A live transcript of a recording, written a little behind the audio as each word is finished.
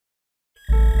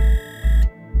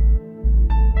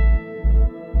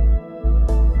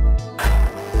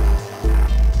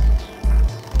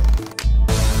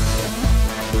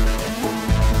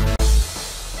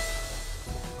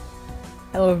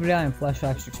Hello everybody, I am Flash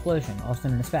Explosion, also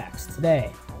known as Fax.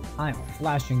 Today, I'm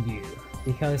flashing you,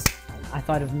 because I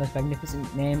thought of the most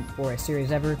magnificent name for a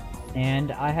series ever,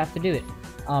 and I have to do it.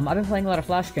 I've been playing a lot of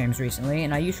Flash games recently,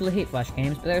 and I usually hate Flash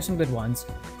games, but there are some good ones.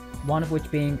 One of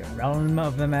which being Realm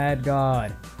of the Mad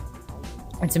God.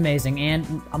 It's amazing, and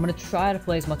I'm gonna try to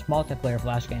play as much multiplayer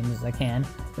Flash games as I can.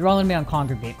 They're all gonna be on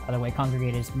Congregate, by the way.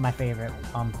 Congregate is my favorite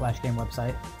Flash game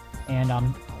website, and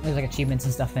there's like achievements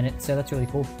and stuff in it, so that's really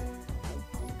cool.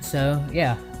 So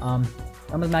yeah, Realm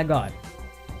of the Mad God.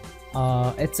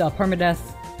 It's a permadeath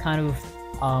kind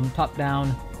of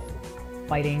top-down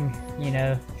fighting, you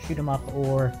know, shoot 'em up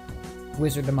or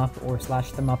wizard them up or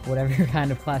slash them up, whatever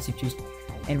kind of class you choose.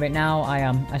 And right now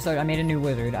I made a new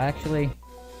wizard. I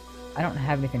don't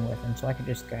have anything with him, so I could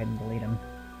just go ahead and delete him.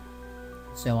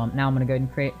 So now I'm gonna go ahead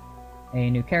and create a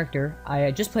new character.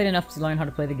 I just played enough to learn how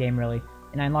to play the game really,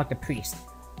 and I unlocked a priest.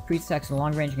 The priest attacks in the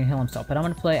long range and can heal himself, but I'm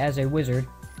gonna play as a wizard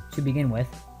to begin with.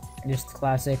 Just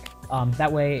classic. That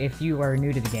way, if you are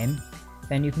new to the game,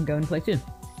 then you can go and play too.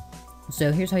 So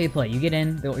here's how you play. You get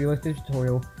in, you go through the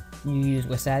tutorial, you use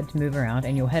Wasad to move around,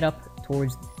 and you'll head up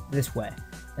towards this way.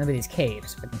 There'll be these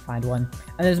caves, if I can find one.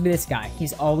 And there's be this guy.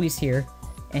 He's always here,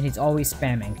 and he's always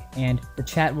spamming. And the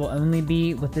chat will only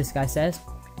be what this guy says.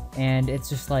 And it's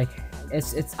just like,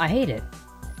 I hate it.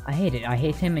 I hate it. I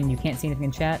hate him, and you can't see anything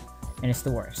in chat, and it's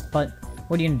the worst. But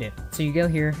what are you gonna do? So you go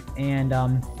here, and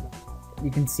you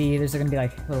can see there's gonna be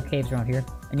like little caves around here,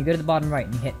 and you go to the bottom right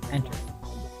and you hit enter.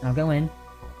 And I'll go in,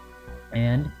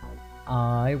 and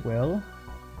I will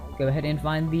go ahead and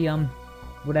find the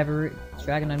whatever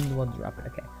dragon item will drop it.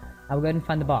 Okay, I will go ahead and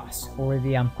find the boss or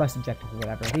the quest objective or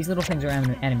whatever. These little things are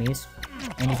enemies,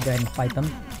 and you can go ahead and fight them.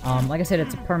 Like I said,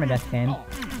 it's a permadeath game,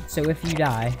 so if you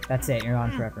die, that's it. You're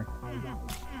on forever.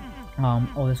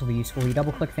 Oh, this will be useful. You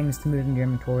double click things to move in your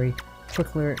inventory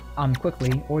quickly,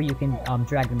 or you can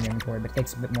drag them in your inventory, but it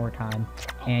takes a bit more time,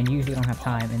 and you usually don't have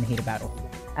time in the heat of battle.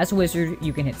 As a wizard,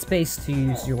 you can hit space to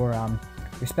use your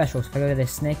specials. If I go to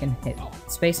this snake and hit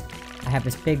space, I have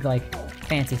this big, like,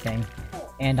 fancy thing.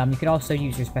 And you can also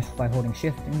use your special by holding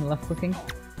shift and left clicking,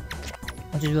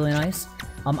 which is really nice.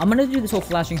 I'm gonna do this whole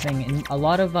flashing thing in a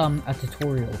lot of a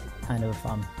tutorial kind of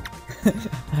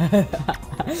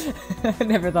I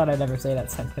never thought I'd ever say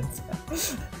that sentence.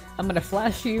 I'm gonna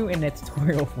flash you in a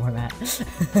tutorial format.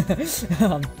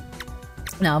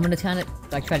 Now I'm gonna kind of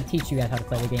like try to teach you guys how to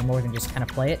play the game more than just kind of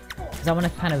play it, because I want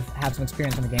to kind of have some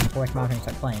experience in the game before I come out here and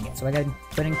start playing it. So I got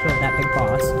put into that big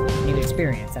boss, you need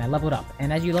experience, and I leveled up.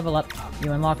 And as you level up,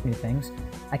 you unlock new things.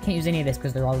 I can't use any of this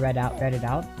because they're all read out. You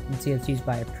can see it's used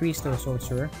by a priest or a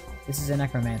sorcerer. This is a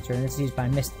necromancer, and this is used by a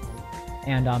mystic.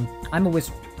 And I'm a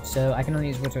wizard, so I can only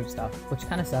use wizard stuff, which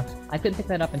kind of sucks. I could pick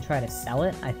that up and try to sell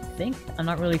it, I think. I'm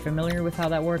not really familiar with how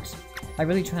that works. I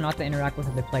really try not to interact with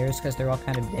other players because they're all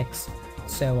kind of dicks.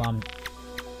 So,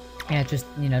 yeah, just,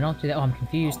 you know, don't do that. Oh, I'm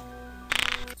confused.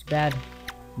 It's bad.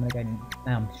 I'm gonna go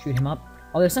and shoot him up.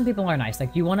 Although some people are nice.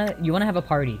 Like, you wanna have a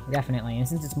party, definitely. And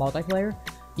since it's multiplayer,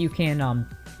 you can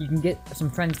get some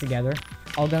friends together,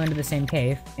 all go into the same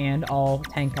cave, and all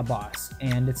tank a boss.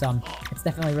 And it's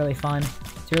definitely really fun.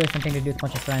 It's a really fun thing to do with a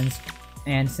bunch of friends.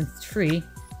 And since it's free,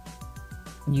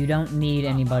 you don't need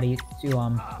anybody to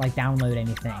like download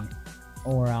anything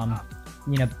or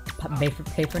you know, pay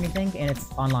for anything, and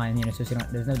it's online, you know, so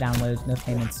there's no downloads, no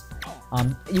payments.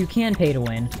 You can pay to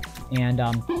win, and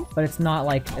but it's not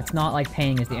like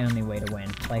paying is the only way to win,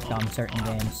 like certain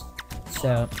games.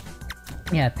 So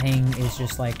yeah, paying is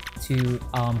just like to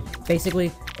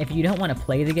basically, if you don't want to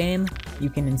play the game, you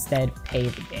can instead pay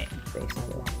the game,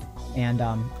 basically. And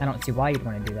I don't see why you'd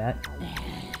want to do that,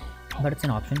 but it's an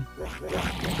option. Let's go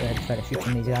ahead and try to shoot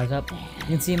some of these guys up. You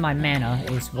can see my mana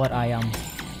is what I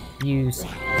use.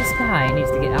 This guy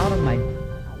needs to get out of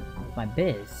my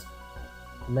biz.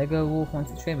 Lego Wolf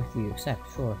wants to trade with you. Accept,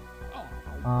 sure.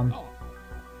 I'm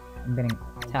getting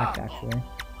attacked actually.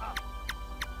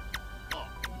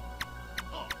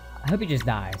 I hope he just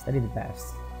dies. That'd be the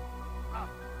best.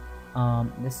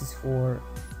 This is for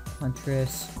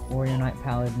Huntress, Warrior Knight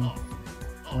Paladin,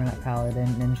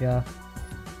 Ninja.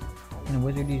 Can a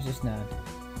wizard use this? No.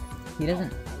 He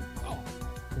doesn't.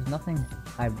 There's nothing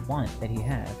I want that he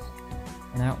has.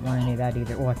 And I don't want any of that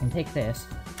either. Oh, I can take this.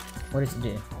 What does it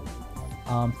do?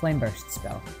 Flame Burst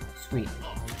spell. Sweet.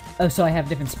 Oh, so I have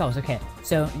different spells. Okay,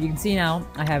 so you can see now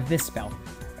I have this spell.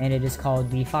 And it is called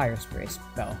the Fire Spray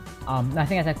spell. I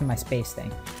think that's actually my space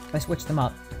thing. If I switch them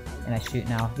up, and I shoot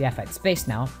now, yeah, if I hit space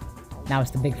now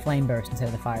it's the big Flame Burst instead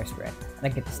of the Fire Spray. And I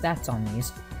get the stats on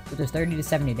these, which is 30 to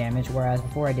 70 damage, whereas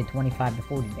before I did 25 to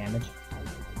 40 damage.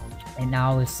 And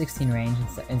now it's 16 range,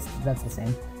 and that's the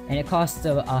same. And it costs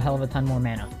a hell of a ton more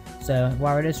mana. So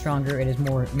while it is stronger, it is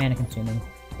more mana consuming.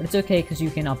 But it's okay because you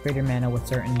can upgrade your mana with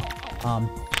certain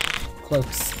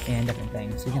cloaks and different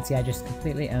things. So you can see I just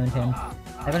completely owned him.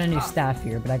 I got a new staff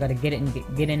here, but I gotta get in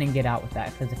and get out with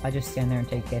that, because if I just stand there and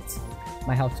take hits,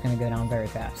 my health's gonna go down very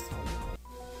fast.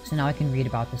 So now I can read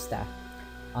about the staff.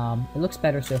 It looks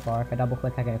better so far. If I double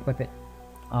click, I can equip it.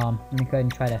 Let me go ahead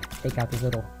and try to take out these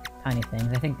little tiny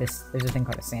things. I think there's a thing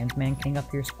called a Sandman King up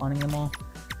here spawning them all.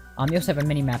 You also have a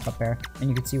mini map up there, and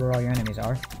you can see where all your enemies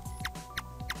are.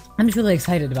 I'm just really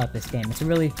excited about this game. It's a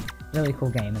really, really cool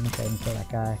game. Let me go ahead and kill that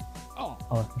guy.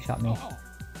 Oh, he shot me.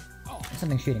 There's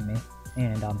something shooting me,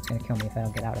 and it's gonna kill me if I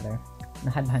don't get out of there. I'm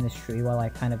gonna hide behind this tree while I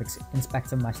kind of inspect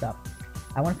some of my stuff.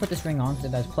 I want to put this ring on because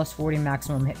it does plus 40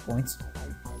 maximum hit points,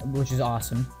 which is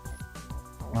awesome.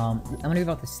 I'm gonna give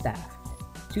out the staff.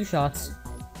 2 shots,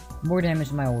 more damage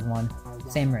than my old one,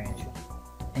 same range.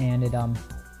 And it,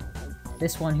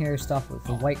 this one here is stuffed with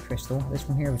the white crystal. This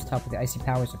one here was topped with the icy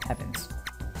powers of heavens.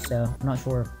 So, I'm not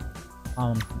sure,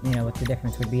 you know, what the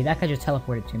difference would be. That guy just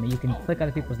teleported to me. You can click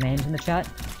other people's names in the chat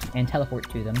and teleport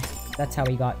to them. That's how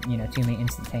he got, you know, to me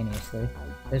instantaneously.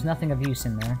 There's nothing of use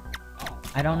in there.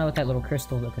 I don't know what that little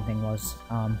crystal looking thing was.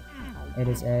 It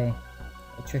is a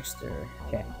trickster.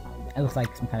 Okay. It looks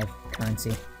like some kind of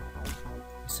currency.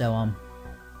 So,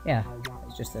 yeah.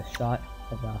 It's just a shot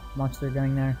of a monster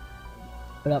going there.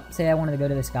 But say I wanted to go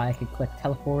to this guy, I could click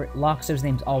teleport. Locks those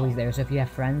names always there, so if you have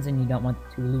friends and you don't want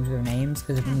to lose their names,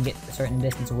 because if you can get a certain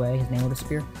distance away, his name will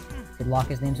disappear. You could lock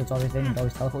his name so it's always there and you can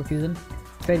always teleport to them,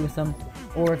 trade with them,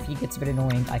 or if he gets a bit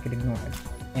annoying, I could ignore him.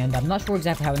 And I'm not sure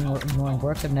exactly how ignoring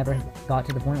works. I've never got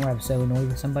to the point where I was so annoyed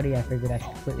with somebody, I figured I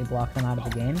should completely block them out of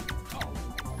the game.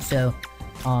 So,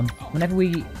 whenever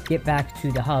we get back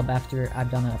to the hub after I've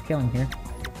done enough killing here,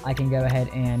 I can go ahead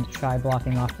and try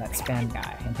blocking off that spam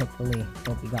guy, and hopefully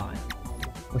he'll be gone.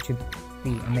 Which would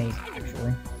be amazing,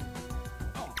 actually.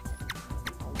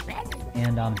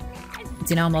 And,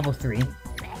 see now I'm level 3.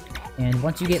 And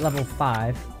once you get level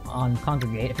 5 on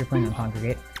Congregate, if you're playing on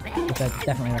Congregate, which I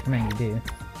definitely recommend you do,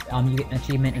 you get an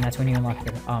achievement, and that's when you unlock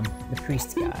the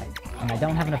priest guy. And I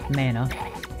don't have enough mana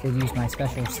to use my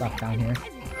special stuff down here.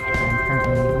 And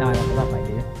currently, now I leveled up, I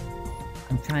do.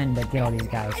 I'm trying to get all these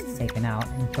guys taken out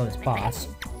and kill this boss.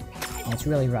 And it's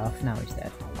really rough. Now he's dead.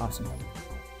 Awesome.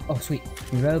 Oh, sweet.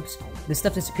 New robes. This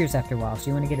stuff disappears after a while, so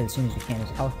you want to get it as soon as you can. There's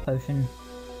a health potion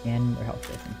and a health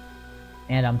potion.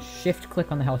 And shift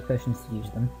click on the health potions to use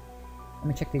them. Let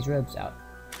me check these robes out.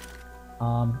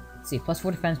 Let's see. Plus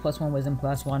 4 defense, plus 1 wisdom,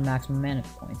 plus 1 maximum mana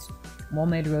points.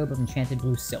 Well-made robe of enchanted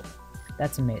blue silk.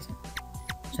 That's amazing.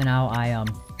 So now I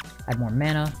have more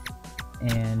mana.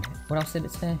 And what else did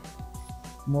it say?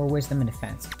 More wisdom and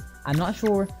defense. I'm not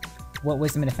sure what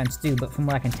wisdom and defense do, but from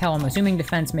what I can tell, I'm assuming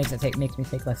defense makes me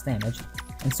take less damage.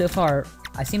 And so far,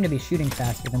 I seem to be shooting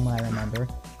faster than what I remember.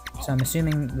 So I'm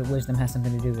assuming the wisdom has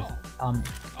something to do with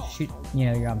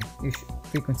your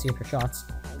frequency of your shots.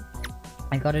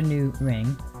 I got a new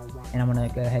ring, and I'm gonna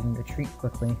go ahead and retreat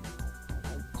quickly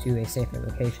to a safer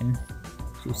location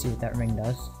to see what that ring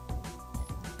does.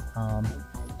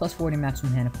 Plus 40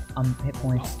 maximum hit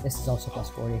points. This is also plus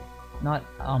 40. Not,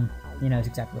 it's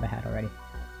exactly what I had already.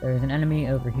 There's an enemy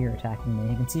over here attacking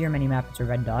me. You can see your mini-map, it's a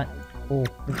red dot. Oh,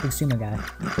 the big sumo guy.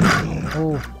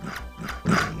 Oh.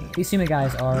 These sumo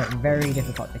guys are very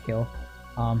difficult to kill.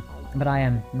 But I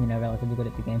am, relatively good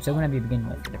at the game, so whenever you begin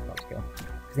with, they're difficult to kill.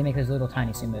 Because they make those little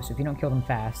tiny sumos, so if you don't kill them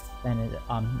fast, then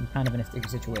you're kind of in a sticky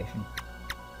situation.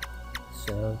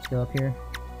 So, let's go up here.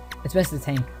 It's best to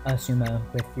tank a sumo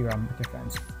with your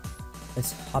friends.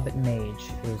 This Hobbit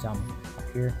Mage is, up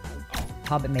here.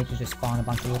 Hobbit Mages just spawn a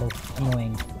bunch of little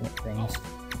annoying things,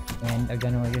 and are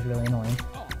generally just really annoying.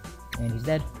 And he's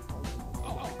dead.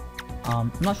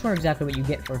 I'm not sure exactly what you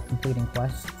get for completing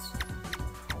quests.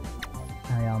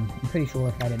 I'm pretty sure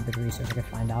if I did a bit of research I could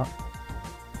find out.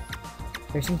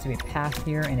 There seems to be a path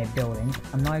here and a building.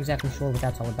 I'm not exactly sure what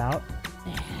that's all about.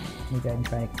 Let me go ahead and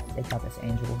try to take out this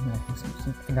angel. I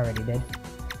think I already did.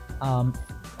 I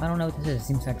don't know what this is. It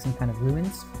seems like some kind of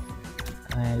ruins.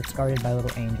 It's guarded by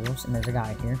little angels, and there's a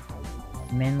guy here.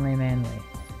 Manly.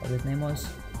 What his name was?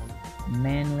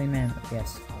 Manly,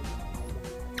 yes.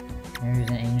 There's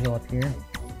an angel up here.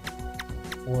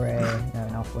 Or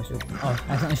an elf wizard. Oh,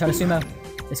 I accidentally shot a sumo.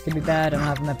 This could be bad. I don't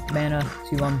have enough mana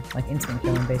to, instant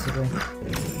kill him, basically.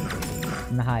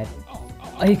 I'm gonna hide.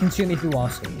 Oh, he can shoot me through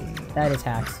walls. That is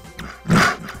hacks. The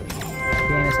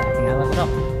game is hacking. I leveled up.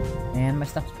 And my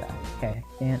stuff's back. Okay,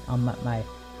 and my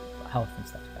health and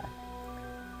stuff's back.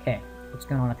 Okay, what's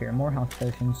going on up here? More health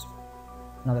potions.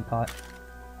 Another pot.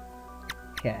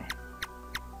 Okay.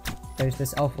 There's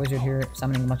this elf wizard here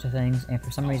summoning a bunch of things, and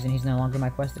for some reason he's no longer my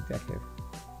quest objective.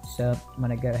 so I'm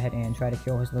gonna go ahead and try to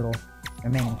kill his little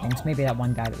remaining things. Maybe that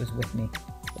one guy that was with me.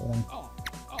 Well,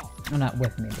 not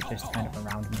with me, but just kind of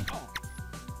around me.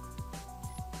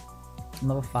 I'm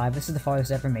level 5. This is the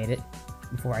farthest I ever made it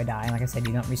before I die. And like I said,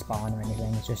 you don't respawn or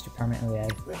anything. It's just you're permanently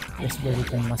dead. This wizard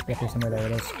thing must be up there somewhere. There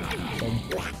it is.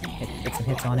 Get some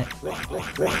hits on it.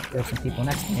 There's some people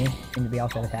next to me. Seem to be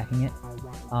also attacking it.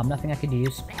 Nothing I could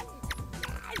use,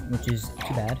 which is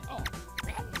too bad.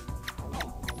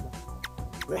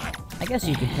 I guess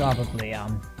you could probably,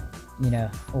 you know,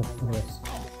 oh, look at this.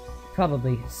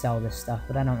 Probably sell this stuff,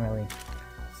 but I don't really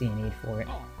see a need for it.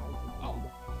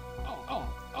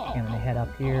 And when they head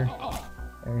up here,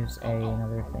 there's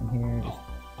another thing here. Just,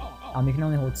 you can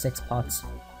only hold 6 pots.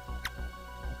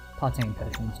 Pots and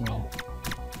potions, you know.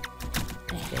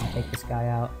 Just go and take this guy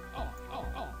out.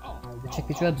 Check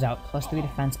these robes out. +3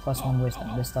 defense, +1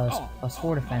 wisdom. This does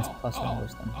 +4 defense, +1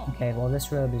 wisdom. Okay, well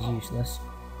this robe is useless.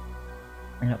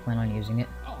 I don't plan on using it.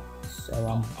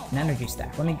 So, an energy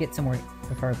staff. Let me get somewhere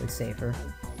preferably safer.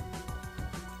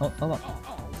 Oh, hold up.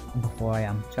 Before I,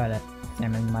 try to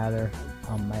examine my other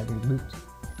loot.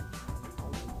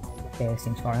 Okay, this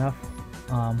seems far enough.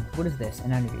 What is this?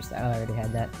 An energy staff. Oh, I already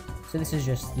had that. So this is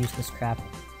just useless crap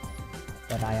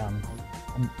that I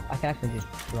can actually just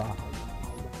drop.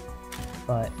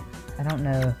 But, I don't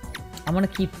know. I'm gonna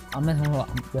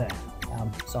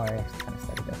sorry, I kind of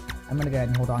started there. I'm gonna go ahead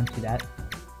and hold on to that,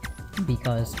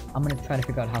 because I'm going to try to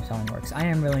figure out how selling works. I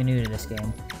am really new to this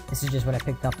game. This is just what I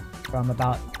picked up from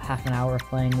about half an hour of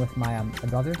playing with my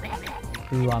brother,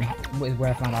 who is where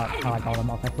I found out how like all the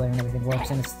multiplayer and everything works,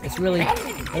 and it's really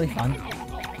fun.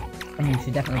 And you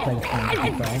should definitely play with friends if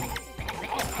you play.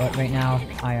 But right now,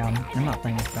 I'm not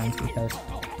playing with friends because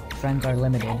friends are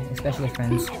limited, especially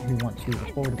friends who want to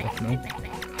record with me.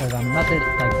 Because not that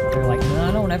like they're like, no,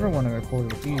 I don't ever want to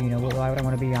record with you, you know, why would I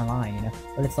want to be online, you know?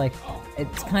 But it's like,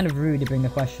 it's kind of rude to bring the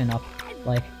question up,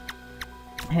 like,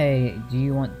 hey, do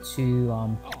you want to,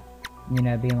 you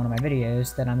know, be in one of my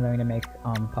videos that I'm going to make,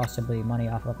 possibly money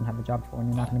off of and have a job for, and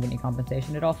you're not going to get any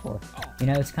compensation at all for? You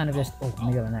know, it's kind of just, oh, let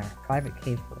me go in there. Private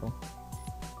cave portal.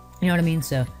 You know what I mean?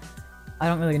 So, I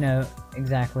don't really know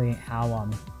exactly how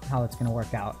it's going to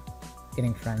work out,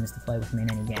 getting friends to play with me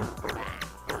in any game.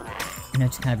 You know,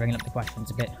 just kind of bringing up the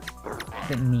questions a bit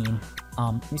mean.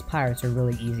 These pirates are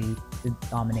really easy to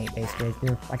dominate,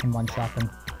 basically. I can one-shot them.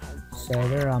 So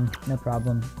they're, no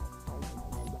problem.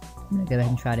 I'm gonna go ahead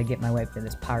and try to get my way up to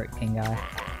this Pirate King guy.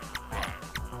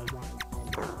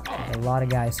 There's a lot of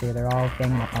guys here. They're all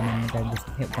ganging up on me. They just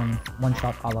hit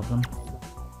one-shot all of them.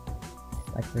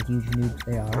 Like the huge noobs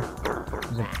they are.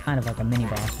 There's kind of like a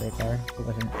mini-boss right there. It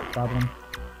wasn't a problem.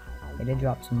 They did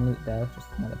drop some loot, though. Just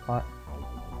another pot.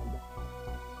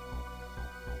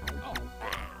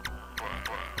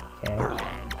 Okay,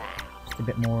 just a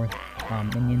bit more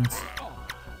minions,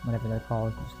 whatever they're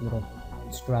called, just little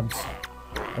scrubs.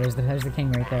 Oh, there's the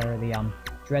king right there, the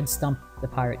Dread Stump, the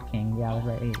Pirate King. Yeah, I was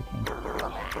right, he's the king.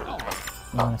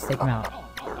 You want to take him out?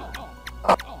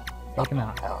 Take him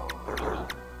out.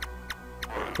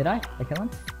 Did I kill him?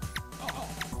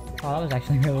 Oh, that was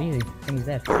actually really easy. I think he's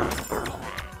dead. Come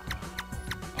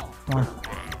on.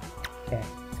 Okay,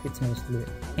 let's get some of this loot.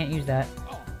 Can't use that.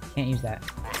 Can't use that.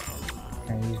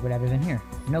 I'm gonna use whatever's in here.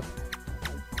 Nope.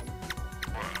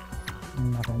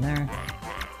 Nothing there.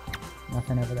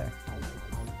 Nothing over there.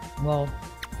 Well,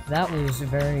 that was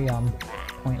very,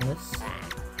 pointless.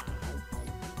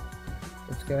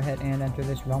 Let's go ahead and enter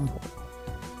this realm portal.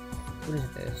 What is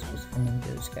this? Just for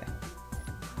ninjas. Okay.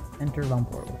 Enter realm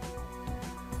portal.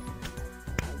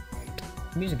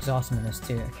 The music's awesome in this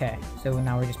too. Okay, so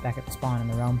now we're just back at the spawn in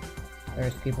the realm.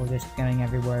 There's people just going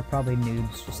everywhere, probably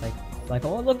noobs, just like,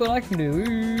 oh, look what I can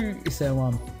do!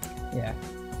 So, yeah.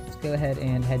 Let's go ahead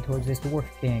and head towards this Dwarf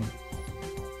King.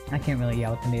 I can't really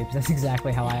yell at the noobs, that's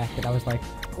exactly how I acted. I was like,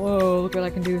 whoa, look what I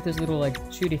can do with this little, like,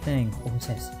 shooty thing. What was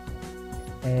this?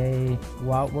 A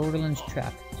Wildland's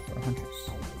Trap. It's for hunters.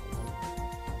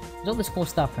 There's all this cool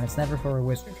stuff, and it's never for a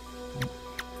wizard.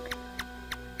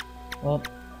 Well,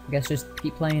 I guess just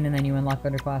keep playing and then you unlock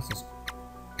better classes.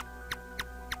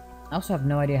 I also have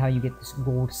no idea how you get this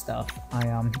gold stuff.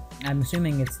 I'm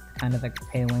assuming it's kind of like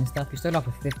pay-to-win stuff. You start off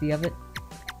with 50 of it,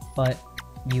 but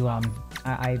you,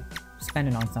 I spend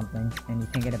it on something, and you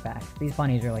can't get it back. These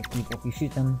bunnies are like evil. If you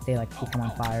shoot them, they like become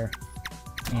on fire,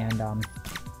 and,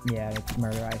 yeah, they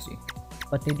murderize you.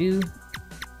 But they do...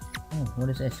 Oh, what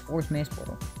is this? Forest Maze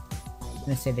Portal. I was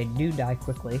gonna say they do die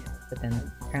quickly, but then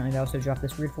apparently they also drop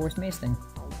this weird Forest Maze thing.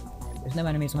 There's no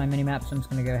enemies on my mini-map, so I'm just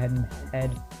gonna go ahead and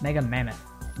head... Mega Mammoth.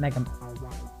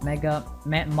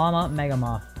 Mama Mega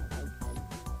Moth.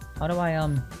 How do I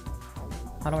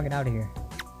get out of here?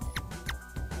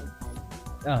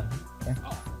 Oh, okay.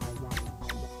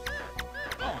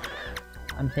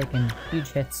 I'm taking huge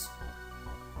hits.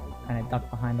 Kind of duck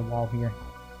behind the wall here.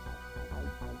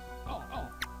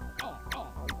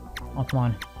 Oh, come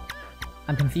on.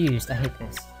 I'm confused. I hate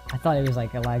this. I thought it was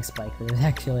like a lag spike, but it was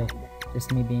actually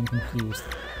just me being confused.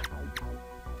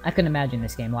 I couldn't imagine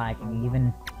this game lagging,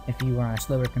 even if you were on a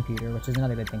slower computer, which is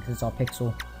another good thing, because it's all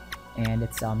pixel, and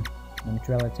it's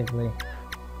relatively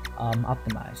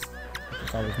optimized, which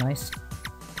is always nice.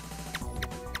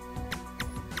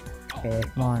 Okay,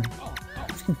 come on.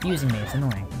 It's confusing me, it's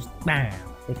annoying. Just BAM!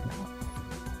 Take them out.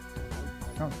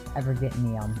 I don't ever get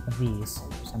any of these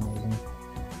for some reason.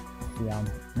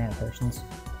 The mana potions.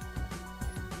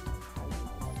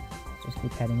 Just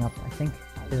keep heading up. I think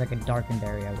there's like a darkened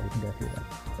area where you can go through that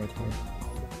right here.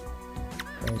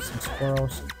 There's some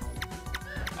squirrels.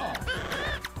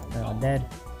 They're all dead.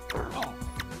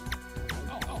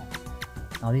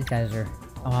 Oh, these guys are...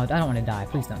 Oh, I don't want to die.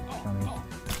 Please don't kill me.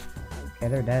 Okay,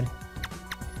 they're dead.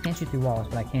 Can't shoot through walls,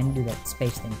 but I can do that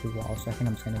space thing through walls, so I think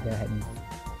I'm just gonna go ahead and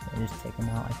just take them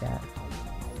out like that.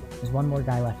 There's one more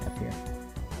guy left up here.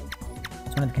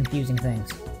 It's one of the confusing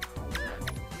things.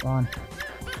 Come on.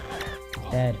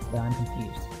 Dead, but I'm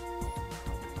confused.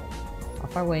 How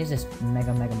far away is this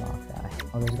Mega Moth guy?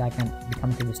 Oh, there's a guy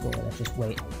coming through this door. Let's just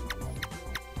wait.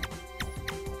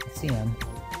 I see him.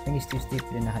 I think he's too stupid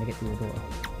to know how to get through the door.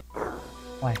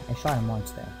 Why? I shot him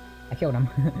once there. I killed him.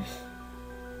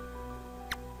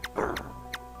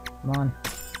 Come on.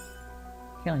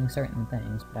 I'm killing certain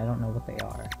things, but I don't know what they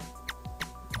are.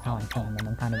 Or how I'm killing them.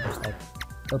 I'm kind of just like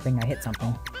hoping I hit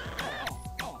something.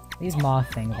 These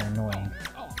moth things are annoying.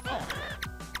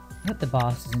 I hope the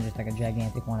boss isn't just like a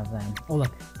gigantic one of them. Oh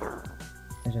look!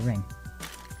 There's a ring.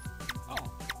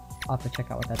 I'll have to check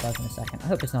out what that does in a second. I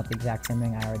hope it's not the exact same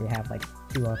ring I already have like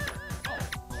 2 of.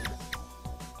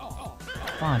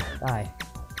 Come on, die.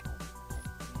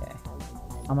 Okay.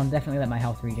 I'm gonna definitely let my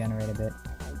health regenerate a bit.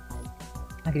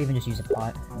 I could even just use a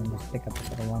pot and just pick up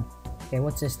this other one. Okay,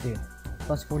 what's this do?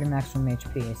 Plus 40 maximum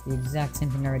HP. It's the exact same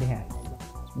thing I already had.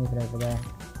 Let's move it over there.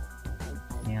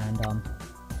 And, I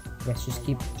guess just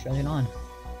keep trudging on.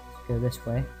 Let's go this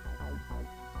way.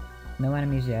 No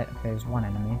enemies yet. Okay, there's one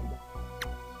enemy.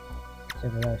 It's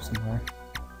over there somewhere.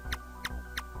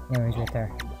 There, he's right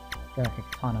there. Got like a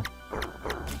katana.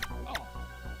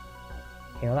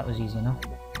 Okay, well that was easy enough.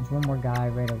 There's one more guy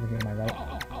right over here to my right.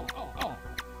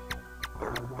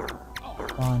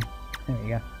 Come on. There we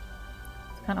go.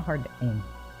 It's kind of hard to aim.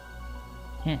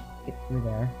 Can't get through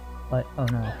there, but oh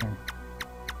no, I can.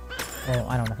 Well,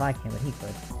 I don't know if I can, but he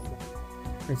could.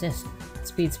 Resist.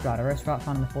 Speed Sprout. A rare sprout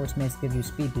found in the forest maze to give you a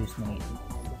speed boost when eaten.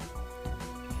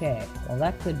 Okay, well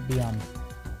that could be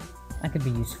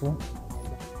useful.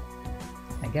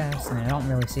 I guess, and I don't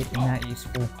really see it being that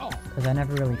useful, because I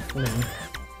never really flee.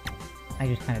 I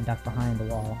just kind of duck behind the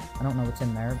wall. I don't know what's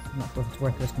in there. I'm not sure if it's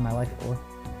worth risking my life for.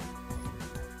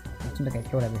 It seems like I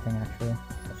killed everything, actually.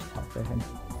 That's just top vision.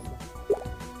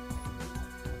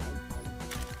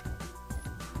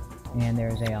 And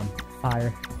there's a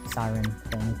fire siren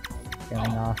thing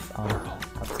going off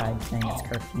outside saying it's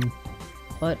curfew.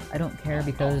 But I don't care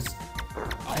because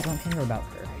I don't care about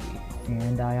curfew.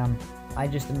 And I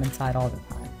just am inside all the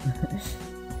time.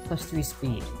 Plus 3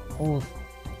 speed. Oh,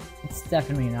 it's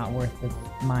definitely not worth the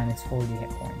minus 40 hit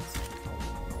points.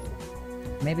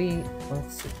 Maybe,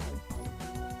 let's see.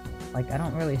 Like, I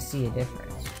don't really see a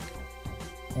difference.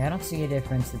 Yeah, I don't see a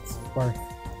difference that's worth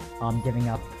giving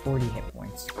up 40 hit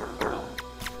points.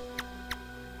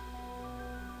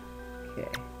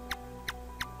 Okay.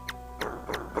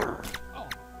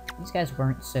 These guys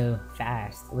weren't so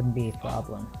fast, it wouldn't be a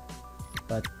problem.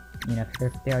 But, you know,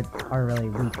 they are really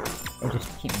weak. They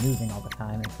just keep moving all the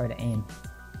time and try to aim.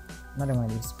 Another one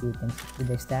of these speed things. Did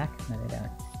they stack? No, they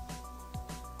don't.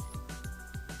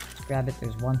 Let's grab it.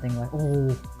 There's one thing left.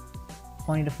 Oh!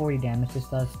 20 to 40 damage. This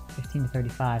does 15 to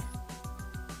 35.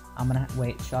 I'm gonna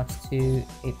wait. Shots to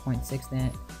 8.6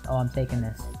 then. Oh, I'm taking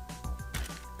this.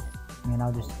 And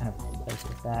I'll just kind of replace it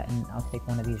with that. And I'll take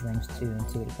one of these rings too and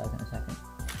see what it does in a second.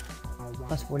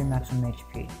 Plus 40 maximum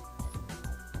HP.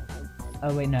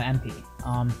 Oh wait, no, MP.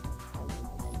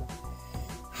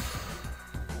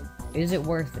 Is it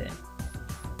worth it?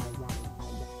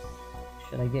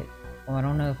 Should I get... Oh, I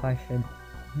don't know if I should...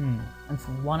 That's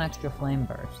one extra flame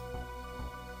burst.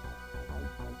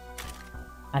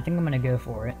 I think I'm gonna go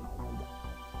for it.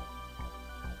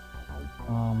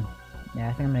 Yeah,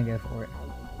 I think I'm gonna go for it.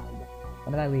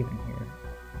 What did I leave in here?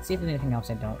 Let's see if there's anything else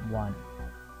I don't want.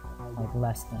 Like,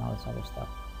 less than all this other stuff.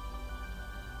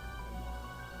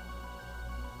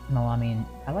 No, I mean,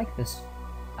 I like this.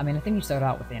 I mean, I think you start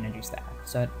out with the energy staff.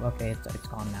 So, okay, it's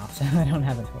gone now, so I don't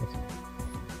have a choice.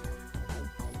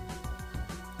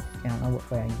 I don't know what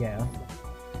way I go.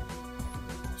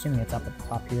 Assuming it's up at the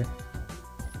top here.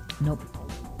 Nope.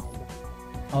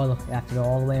 Oh, look, I have to go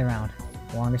all the way around.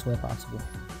 The longest way possible.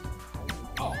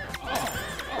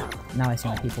 Now I see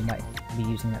why people might be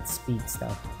using that speed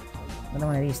stuff. Another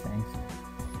one of these things.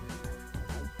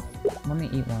 Let me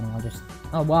eat one and I'll just...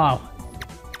 Oh, wow!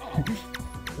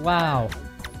 Wow!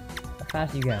 How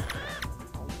fast do you go?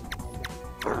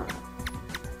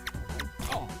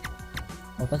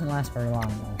 Well, it doesn't last very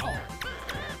long, though.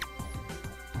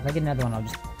 If I get another one, I'll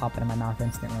just pop it in my mouth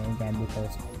instantly again,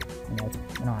 because, you know,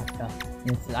 I don't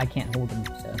have to... I can't hold them,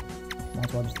 so... Might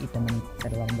as well just eat them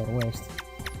instead of letting them go to waste.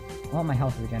 I want my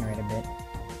health to regenerate a bit.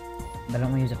 But I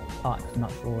don't want to use a pot, because I'm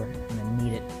not sure I'm going to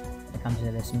need it when it comes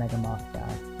to this Mega Moth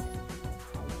guy.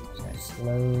 So I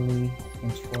slowly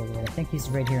inch forward. I think he's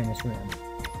right here in this room.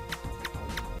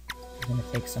 I'm going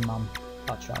to take some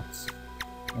pot shots.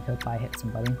 And hope I hit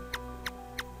somebody.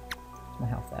 Where's my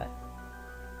health at?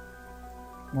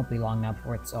 Won't be long now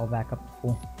before it's all back up to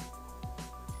full.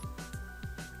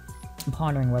 I'm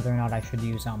pondering whether or not I should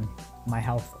use my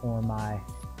health or my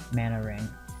mana ring.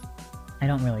 I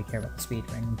don't really care about the speed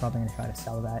ring. I'm probably going to try to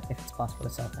sell that if it's possible to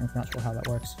sell things. I'm not sure how that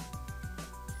works.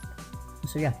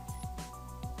 So yeah.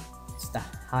 It's the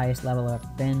highest level I've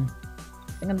ever been.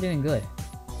 I think I'm doing good.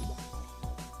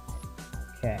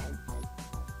 Okay.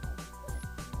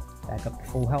 Back up to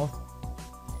full health.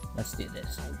 Let's do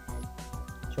this.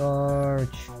 Charge.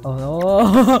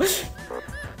 Oh,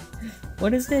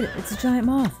 what is it? It's a giant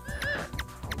moth.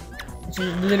 It's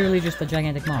literally just a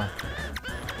gigantic moth.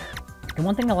 And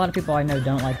one thing a lot of people I know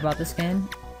don't like about this game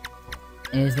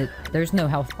is that there's no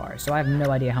health bar, so I have no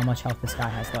idea how much health this guy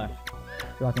has left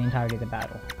throughout the entirety of the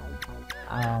battle.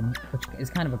 Which is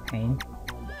kind of a pain.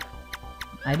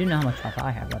 I do know how much health I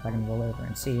have left. I can roll over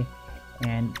and see,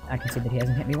 and I can see that he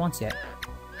hasn't hit me once yet,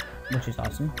 which is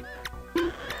awesome.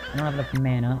 I don't have enough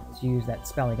mana to use that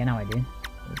spell again. Now I do. There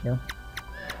we go.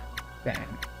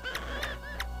 Bam.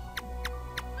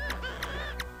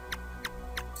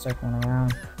 Circling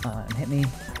around. And hit me.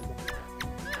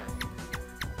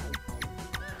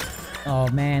 Oh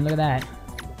man, look at that.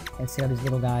 Let's see all these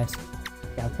little guys.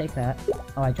 Yeah, I'll take that.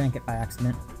 Oh, I drank it by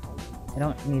accident. I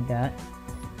don't need that.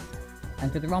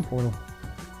 Enter the realm portal.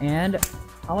 And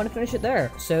I want to finish it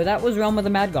there. So that was Realm of the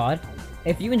Mad God.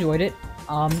 If you enjoyed it,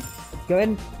 go ahead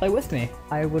and play with me.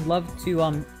 I would love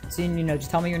to, see, you know, just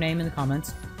tell me your name in the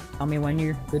comments. Tell me when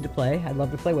you're good to play. I'd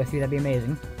love to play with you. That'd be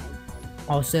amazing.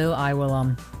 Also, I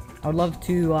would love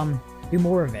to, do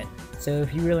more of it. So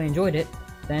if you really enjoyed it,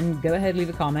 then go ahead, leave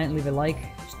a comment, leave a like,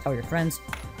 just tell your friends,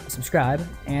 subscribe,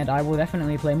 and I will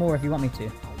definitely play more if you want me to.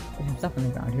 There's some stuff on the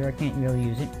ground here. I can't really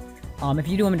use it. If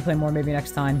you do want me to play more, maybe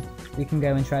next time, we can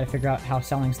go and try to figure out how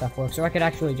selling stuff works. Or I could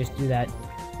actually just do that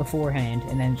beforehand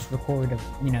and then just record,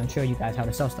 you know, and show you guys how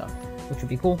to sell stuff, which would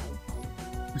be cool.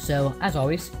 So, as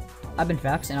always, I've been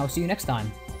Fax, and I'll see you next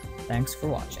time. Thanks for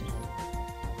watching.